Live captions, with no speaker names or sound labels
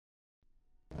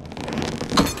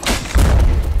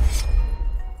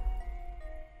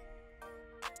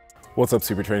What's up,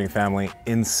 SuperTraining family?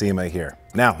 Nsima here.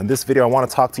 Now, in this video, I want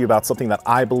to talk to you about something that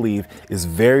I believe is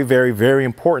very, very, very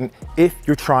important if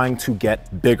you're trying to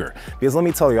get bigger. Because let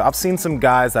me tell you, I've seen some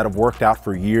guys that have worked out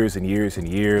for years and years and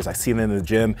years. I see them in the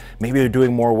gym. Maybe they're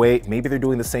doing more weight, maybe they're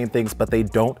doing the same things, but they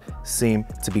don't seem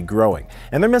to be growing.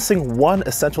 And they're missing one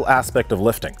essential aspect of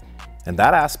lifting. And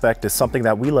that aspect is something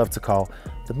that we love to call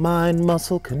the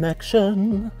mind-muscle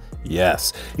connection.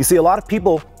 Yes. You see, a lot of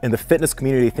people in the fitness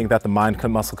community think that the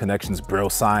mind-muscle connection is bro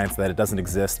science, that it doesn't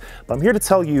exist. But I'm here to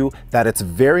tell you that it's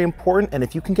very important, and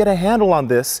if you can get a handle on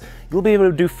this, you'll be able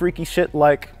to do freaky shit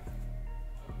like,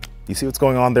 you see what's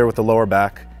going on there with the lower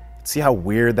back? See how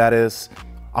weird that is?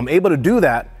 I'm able to do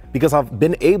that because I've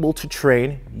been able to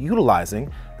train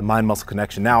utilizing the mind-muscle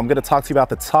connection. Now, I'm gonna talk to you about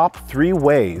the top 3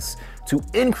 ways to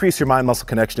increase your mind-muscle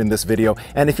connection in this video.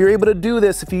 And if you're able to do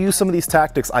this, if you use some of these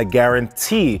tactics, I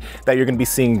guarantee that you're gonna be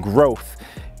seeing growth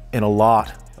in a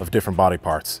lot of different body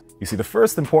parts. You see, the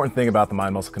first important thing about the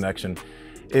mind-muscle connection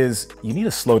is you need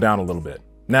to slow down a little bit.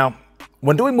 Now,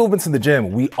 when doing movements in the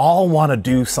gym, we all wanna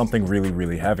do something really,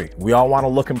 really heavy. We all wanna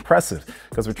look impressive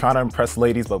because we're trying to impress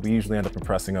ladies, but we usually end up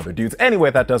impressing other dudes. Anyway,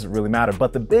 that doesn't really matter.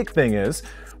 But the big thing is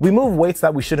we move weights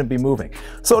that we shouldn't be moving.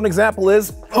 So an example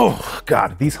is, oh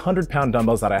God, these 100-pound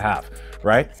dumbbells that I have,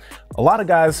 right? A lot of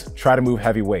guys try to move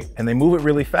heavy weight and they move it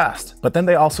really fast, but then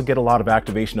they also get a lot of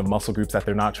activation of muscle groups that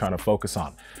they're not trying to focus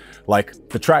on, like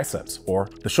the triceps or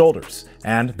the shoulders,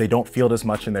 and they don't feel it as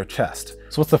much in their chest.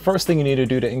 So what's the first thing you need to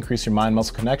do to increase your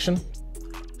mind-muscle connection?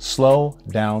 Slow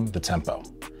down the tempo.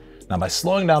 Now, by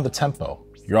slowing down the tempo,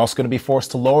 you're also going to be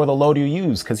forced to lower the load you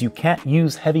use because you can't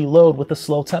use heavy load with a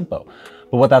slow tempo.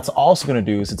 But what that's also going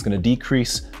to do is it's going to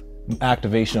decrease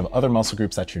activation of other muscle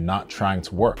groups that you're not trying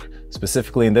to work.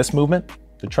 Specifically in this movement,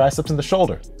 the triceps and the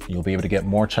shoulder. You'll be able to get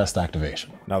more chest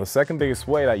activation. Now, the second biggest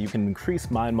way that you can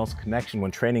increase mind-muscle connection when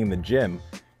training in the gym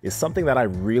is something that I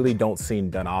really don't see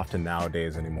done often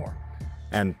nowadays anymore.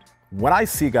 And when I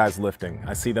see guys lifting,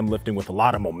 I see them lifting with a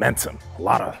lot of momentum, a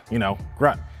lot of,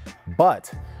 grunt.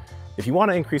 But if you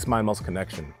want to increase mind-muscle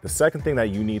connection, the second thing that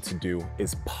you need to do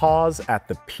is pause at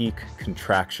the peak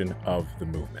contraction of the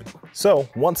movement. So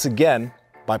once again,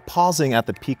 by pausing at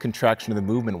the peak contraction of the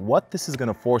movement, what this is going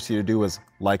to force you to do is,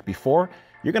 like before,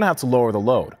 you're going to have to lower the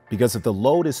load, because if the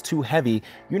load is too heavy,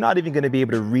 you're not even going to be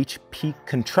able to reach peak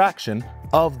contraction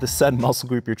of the said muscle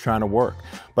group you're trying to work.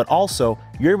 But also,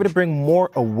 you're able to bring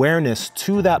more awareness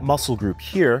to that muscle group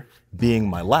here, being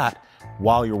my lat,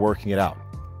 while you're working it out,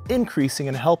 increasing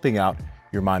and helping out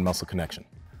your mind-muscle connection.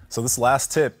 So this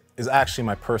last tip is actually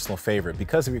my personal favorite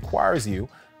because it requires you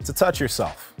to touch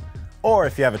yourself. Or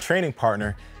if you have a training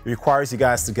partner, it requires you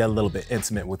guys to get a little bit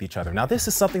intimate with each other. Now, this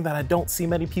is something that I don't see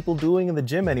many people doing in the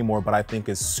gym anymore, but I think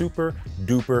is super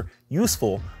duper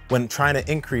useful when trying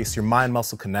to increase your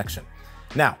mind-muscle connection.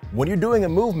 Now, when you're doing a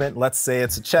movement, let's say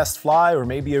it's a chest fly or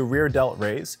maybe a rear delt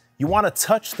raise, you want to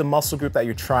touch the muscle group that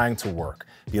you're trying to work,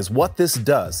 because what this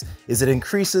does is it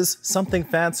increases something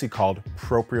fancy called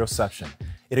proprioception.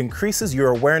 It increases your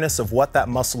awareness of what that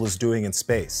muscle is doing in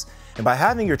space. And by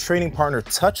having your training partner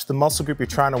touch the muscle group you're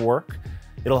trying to work,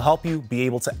 it'll help you be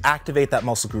able to activate that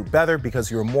muscle group better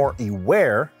because you're more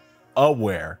aware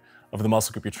of the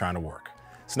muscle group you're trying to work.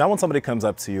 So now when somebody comes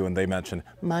up to you and they mention,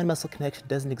 mind-muscle connection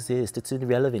doesn't exist, it's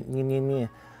irrelevant,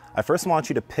 I first want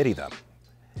you to pity them.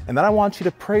 And then I want you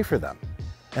to pray for them.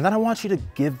 And then I want you to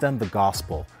give them the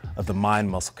gospel of the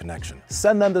mind-muscle connection.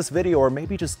 Send them this video, or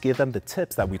maybe just give them the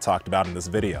tips that we talked about in this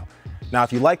video. Now,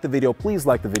 if you like the video, please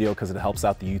like the video because it helps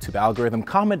out the YouTube algorithm.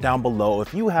 Comment down below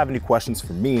if you have any questions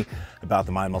for me about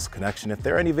the mind-muscle connection. If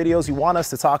there are any videos you want us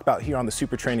to talk about here on the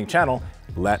SuperTraining channel,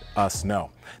 let us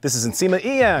know. This is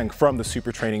Nsima from the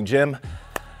SuperTraining Gym.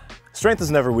 Strength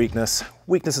is never weakness.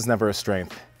 Weakness is never a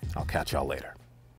strength. I'll catch y'all later.